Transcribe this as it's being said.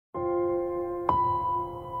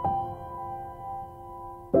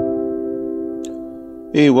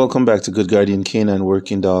Hey, welcome back to Good Guardian Canine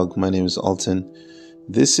Working Dog. My name is Alton.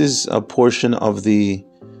 This is a portion of a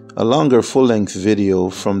longer full-length video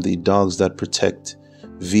from the Dogs That Protect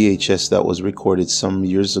VHS that was recorded some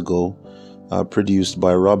years ago, produced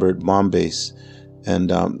by Robert Bombase.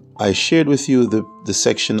 And I shared with you the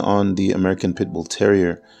section on the American Pit Bull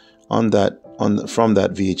Terrier from that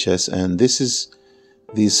VHS, and this is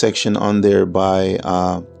the section on there by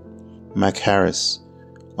Mac Harris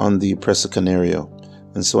on the Presa Canario.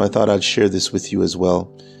 And so I thought I'd share this with you as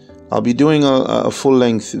well. I'll be doing a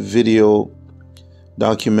full-length video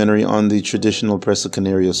documentary on the traditional Presa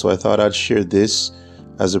Canario, so I thought I'd share this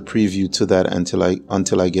as a preview to that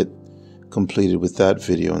until I get completed with that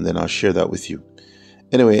video, and then I'll share that with you.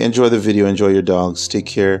 Anyway, enjoy the video, enjoy your dogs, take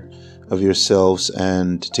care of yourselves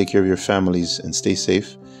and take care of your families, and stay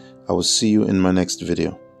safe. I will see you in my next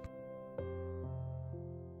video.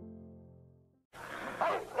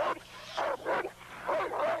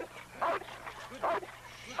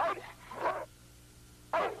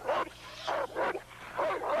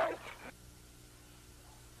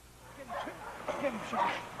 Get him, Sean.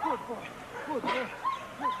 Good boy. Good boy.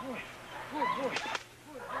 Good boy. Good boy.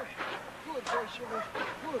 Good boy. Good boy, Sean.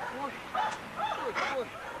 Good boy. Good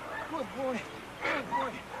boy. Good boy. Good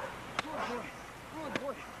boy. Good boy. Good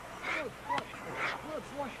boy. Good boy. Good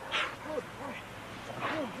boy. Good boy.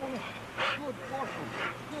 Good boy. Good boy.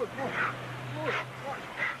 Good boy. Good boy.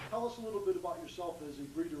 Tell us a little bit about yourself as a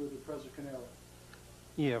breeder of the Presa Canario.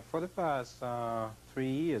 Yeah, for the past 3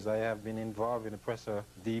 years, I have been involved in the Presa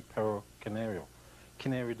Canario,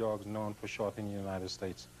 canary dogs known for short in the United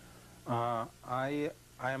States. I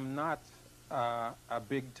am not a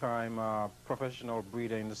big-time professional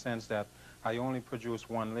breeder in the sense that I only produce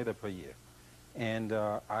 1 litter per year, and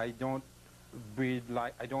I don't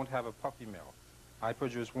have a puppy mill. I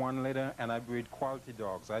produce 1 litter, and I breed quality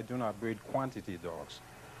dogs. I do not breed quantity dogs.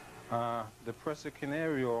 The Presa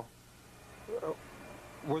Canario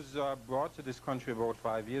was brought to this country about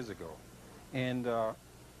 5 years ago, and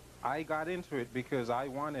I got into it because I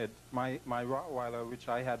wanted my Rottweiler, which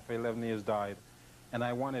I had for 11 years, died, and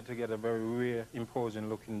I wanted to get a very rare, imposing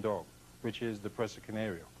looking dog, which is the Presa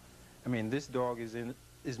Canario. I mean, this dog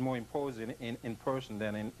is more imposing in person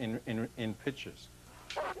than in pictures.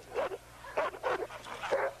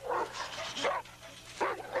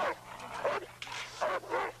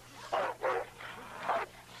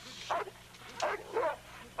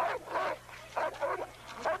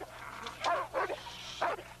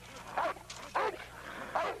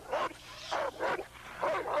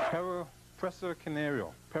 Presa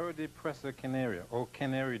Canario, Presa Canario, or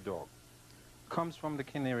canary dog, comes from the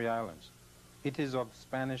Canary Islands. It is of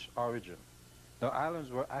Spanish origin. The islands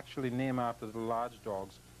were actually named after the large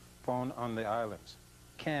dogs found on the islands.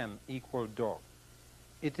 Can equal dog.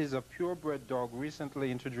 It is a purebred dog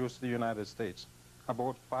recently introduced to the United States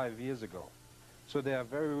about 5 years ago. So they are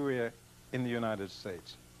very rare in the United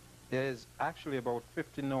States. There is actually about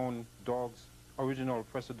 50 known dogs, original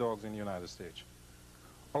Presa dogs in the United States.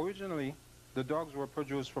 Originally, the dogs were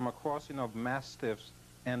produced from a crossing of Mastiffs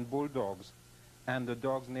and Bulldogs and the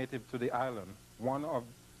dogs native to the island,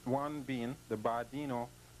 one being the Bardino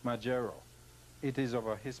Majero. It is of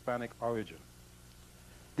a Hispanic origin.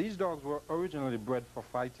 These dogs were originally bred for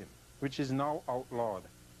fighting, which is now outlawed,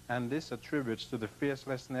 and this attributes to the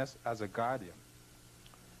fiercelessness as a guardian.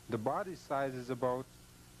 The body size is about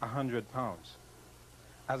 100 pounds.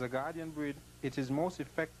 As a guardian breed, it is most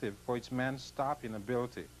effective for its man-stopping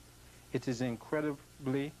ability. It is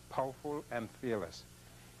incredibly powerful and fearless.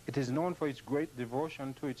 It is known for its great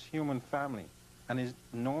devotion to its human family and is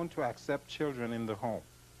known to accept children in the home.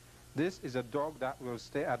 This is a dog that will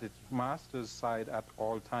stay at its master's side at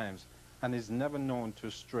all times and is never known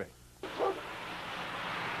to stray.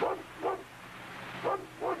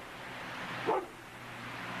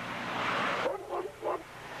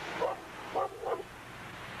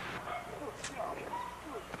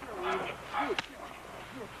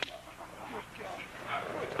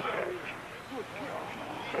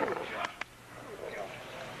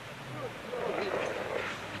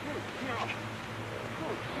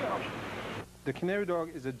 The Canary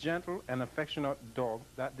dog is a gentle and affectionate dog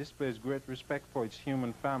that displays great respect for its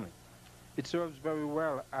human family. It serves very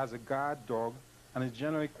well as a guard dog and is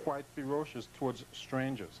generally quite ferocious towards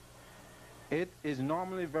strangers. It is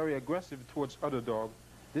normally very aggressive towards other dogs.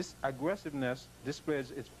 This aggressiveness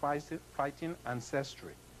displays its fighting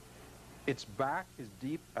ancestry. Its back is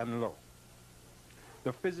deep and low.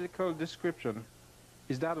 The physical description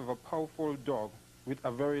is that of a powerful dog with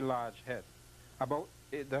a very large head.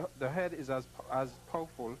 The head is as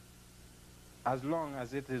powerful as long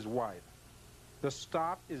as it is wide. The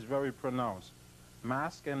stop is very pronounced.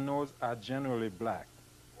 mask and nose are generally black.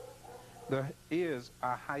 The ears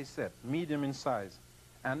are high set, medium in size,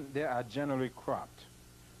 and they are generally cropped.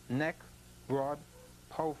 Neck broad,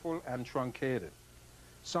 powerful, and truncated.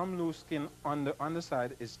 Some loose skin on the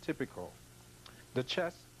underside is typical. The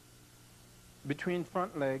chest, between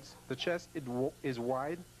front legs, the chest is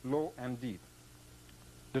wide, low, and deep.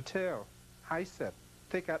 The tail, high set,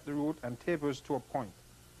 thick at the root and tapers to a point.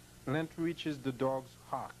 Length reaches the dog's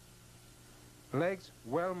heart. Legs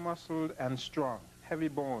well muscled and strong, heavy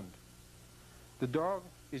boned. The dog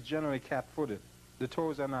is generally cat-footed. The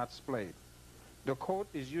toes are not splayed. The coat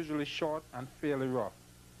is usually short and fairly rough.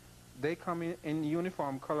 They come in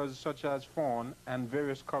uniform colors such as fawn and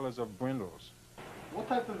various colors of brindles. What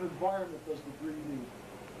type of environment does the breed need?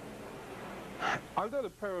 Although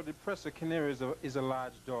the Presa Canario is a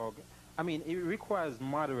large dog, I mean, it requires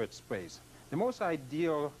moderate space. The most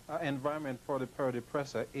ideal environment for the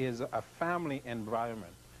Presa is a family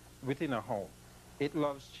environment within a home. It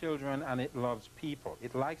loves children and it loves people.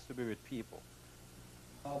 It likes to be with people.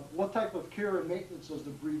 What type of care and maintenance does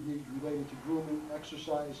the breed need related to grooming,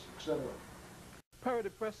 exercise, etc.?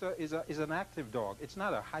 Presa is an active dog. It's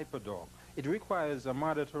not a hyper dog. It requires a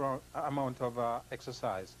moderate amount of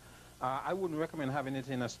exercise. I wouldn't recommend having it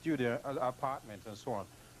in a studio apartment and so on,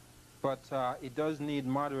 but it does need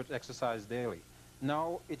moderate exercise daily.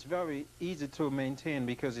 Now, it's very easy to maintain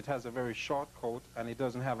because it has a very short coat and it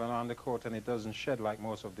doesn't have an undercoat and it doesn't shed like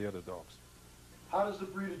most of the other dogs. How does the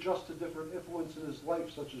breed adjust to different influences in his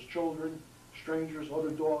life, such as children, strangers,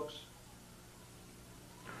 other dogs?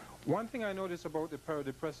 One thing I notice about the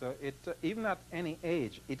Presa, even at any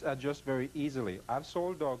age, it adjusts very easily. I've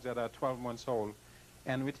sold dogs that are 12 months old,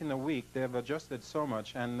 and within a week they've adjusted so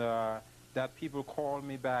much, and that people call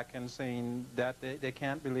me back and saying that they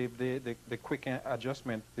can't believe the quick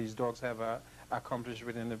adjustment these dogs have accomplished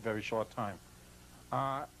within a very short time.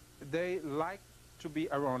 They like to be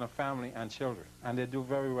around a family and children, and they do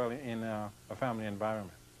very well in a family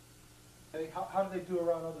environment. Hey, how do they do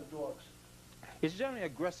around other dogs? It's generally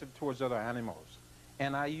aggressive towards other animals,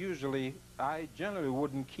 and I generally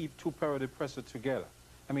wouldn't keep two Presa together.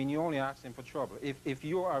 I mean, you're only asking for trouble. If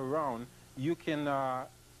you're around, you can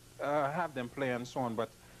have them play and so on, but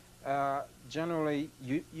generally,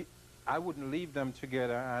 I wouldn't leave them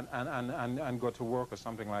together and go to work or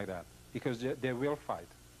something like that, because they will fight.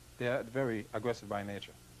 They're very aggressive by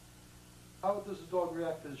nature. How does the dog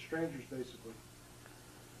react to strangers, basically?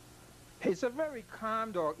 It's a very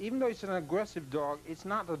calm dog. Even though it's an aggressive dog, it's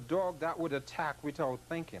not a dog that would attack without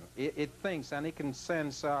thinking. It thinks and it can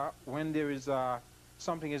sense when there is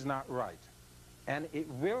something is not right. And it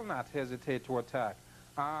will not hesitate to attack.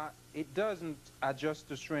 It doesn't adjust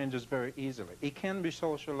to strangers very easily. It can be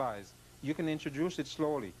socialized. You can introduce it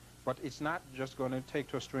slowly, but it's not just going to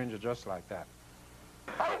take to a stranger just like that.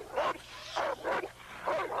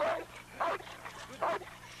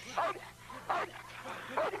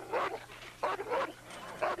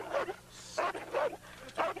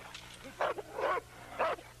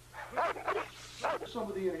 Some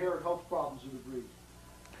of the inherent health problems of the breed.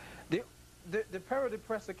 The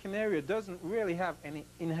Presa Canario doesn't really have any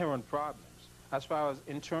inherent problems as far as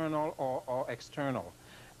internal or external.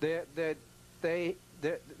 They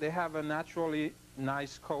have a naturally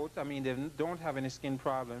nice coat. I mean, they don't have any skin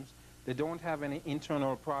problems. They don't have any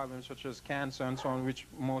internal problems such as cancer and so on, which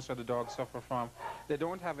most of the dogs suffer from. They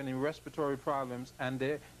don't have any respiratory problems, and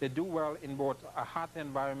they do well in both a hot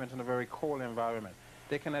environment and a very cold environment.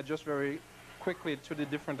 They can adjust very quickly to the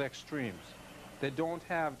different extremes. They don't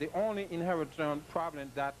have, the only inherent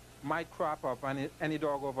problem that might crop up on any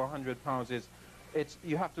dog over 100 pounds is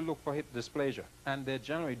you have to look for hip dysplasia, and they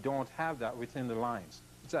generally don't have that within the lines.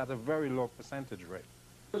 It's at a very low percentage rate.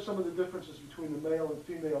 What are some of the differences between the male and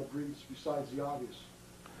female breeds besides the obvious?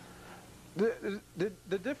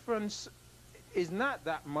 The difference is not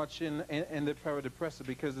that much in the Presa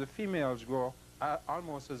because the females grow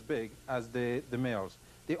almost as big as the males.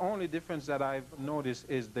 The only difference that I've noticed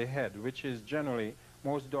is the head, which is generally,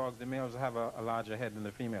 most dogs, the males have a larger head than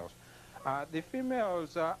the females. The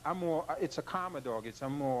females are more, it's a calmer dog, it's a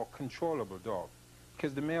more controllable dog.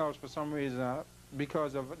 Because the males, for some reason,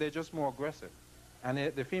 they're just more aggressive. And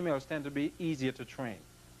the females tend to be easier to train.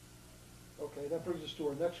 Okay, that brings us to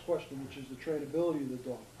our next question, which is the trainability of the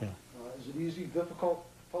dog. Yeah. Is it easy, difficult?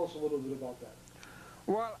 Tell us a little bit about that.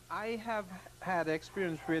 Well, I have had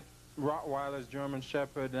experience with Rottweilers, German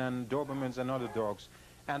Shepherd, and Dobermans and other dogs.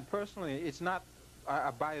 And personally, it's not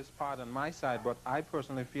a biased part on my side, but I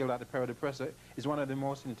personally feel that the Presa is one of the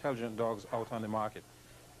most intelligent dogs out on the market.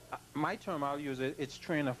 My term, I'll use it, it's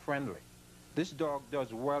trainer friendly. This dog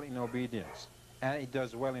does well in obedience, and it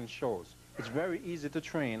does well in shows. It's very easy to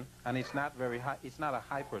train, and it's not very high. It's not a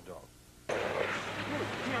hyper dog. Good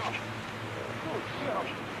girl. Good girl.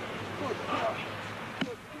 Good girl.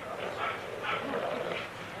 Good girl.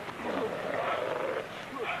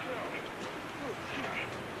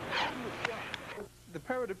 The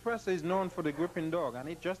Presa Presa is known for the gripping dog, and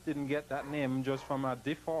it just didn't get that name just from a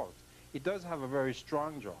default. It does have a very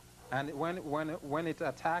strong jaw, and when it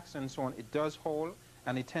attacks and so on, it does hold,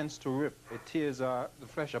 and it tends to rip. It tears the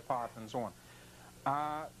flesh apart and so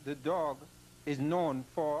on. The dog is known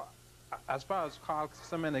for, as far as Carl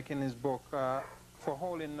Semenek in his book, for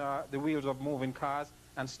holding the wheels of moving cars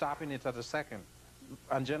and stopping it at a second.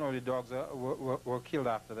 And generally dogs were killed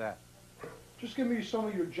after that. Just give me some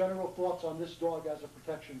of your general thoughts on this dog as a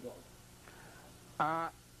protection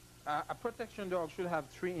dog. A protection dog should have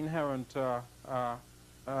three inherent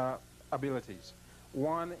abilities.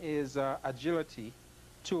 One is agility,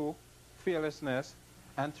 two, fearlessness,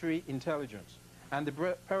 and three, intelligence. And the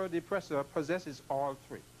Presa Presa possesses all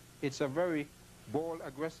three. It's a very bold,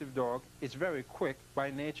 aggressive dog. It's very quick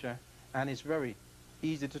by nature, and it's very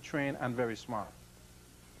easy to train and very smart.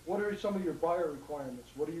 What are some of your buyer requirements?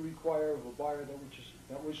 What do you require of a buyer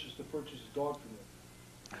that wishes to purchase a dog from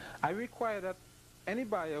you? I require that any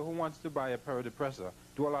buyer who wants to buy a Presa Presa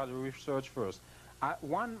do a lot of research first.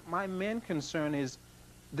 My main concern is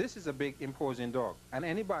this is a big, imposing dog, and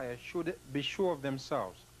any buyer should be sure of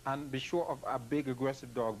themselves and be sure of a big,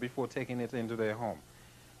 aggressive dog before taking it into their home.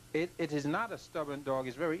 It is not a stubborn dog.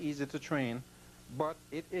 It's very easy to train, but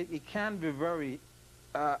it can be very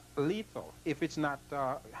lethal if it's not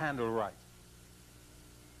handled right.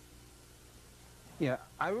 Yeah,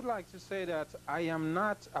 I would like to say that I am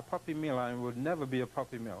not a puppy mill and would never be a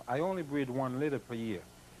puppy mill. I only breed 1 litter per year,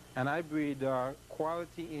 and I breed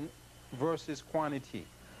quality versus quantity.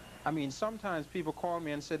 I mean, sometimes people call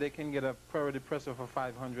me and say they can get a Presa Presa for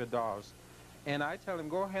 $500, and I tell them,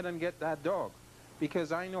 go ahead and get that dog,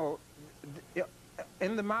 because I know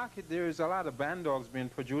in the market there is a lot of band dogs being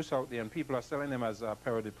produced out there, and people are selling them as a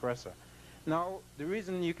Presa Presa. Now, the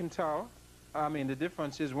reason you can tell, I mean, the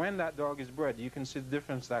difference is when that dog is bred, you can see the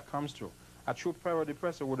difference that comes through. A true Presa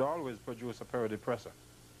Presa would always produce a Presa Presa,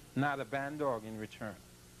 not a band dog in return.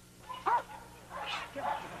 Get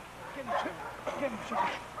him, Chip. Get him, Chip.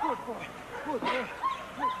 Good boy. Good boy.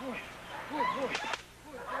 Good boy. Good boy.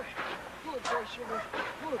 Good boy. Good boy, Chip.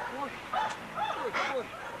 Good boy. Good boy.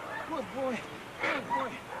 Good boy. Good boy. Good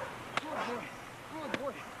boy. Good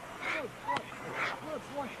boy. Good boy. Good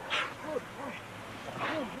boy. Good boy.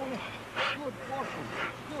 Good boy. Good boy.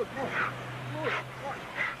 Good boy. Good boy.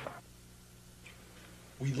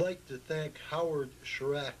 We'd like to thank Howard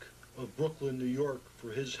Chirac of Brooklyn, New York,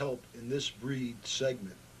 for his help in this breed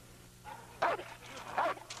segment.